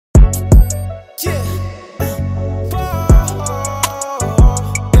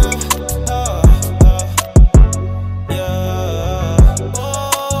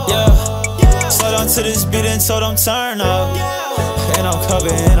to this beat and told them turn up. And I'm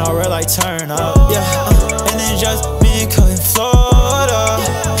covered in all red like turn up. Yeah, and then just me and Cole in Florida.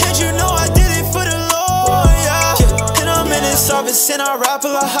 And you know I did it for the Lord, yeah. And I'm in this office and I rap a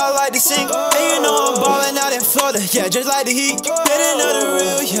lot, I like to sing. And you know I'm ballin' out in Florida, yeah, just like the heat. They didn't know the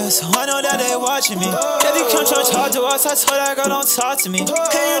real, yeah, so I know that they watching me. If you come try to talk to us, I told that girl don't talk to me. And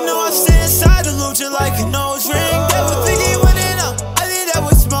you know I stay inside the loop just like a nose ring. They were thinking when it up, I think that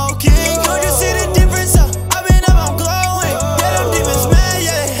was smoking. Don't you see the difference? I've been up, I'm glowing. Yeah, them demons mad,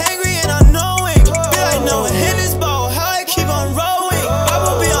 yeah, they hangry and unknowing. Feel like knowin in this boat, how I keep on rowing.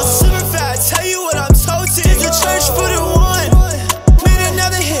 Bible be on super fast, tell you what I'm toting. It's a church for the one, made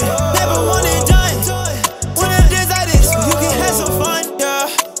another hit, never one and done. When it is like this, you can have some fun, yeah.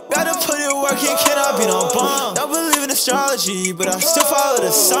 Gotta put in work in, cannot be no bum. Don't believe in astrology, but I still follow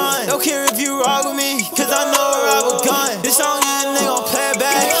the sun. Don't care if you rock with me, cause I know where I have a gun. This song and they gon' play it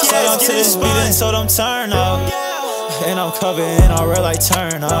back, yeah, to this beat and so them turn up. And I'm covered in all red like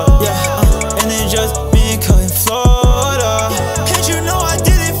turn up, yeah. And then just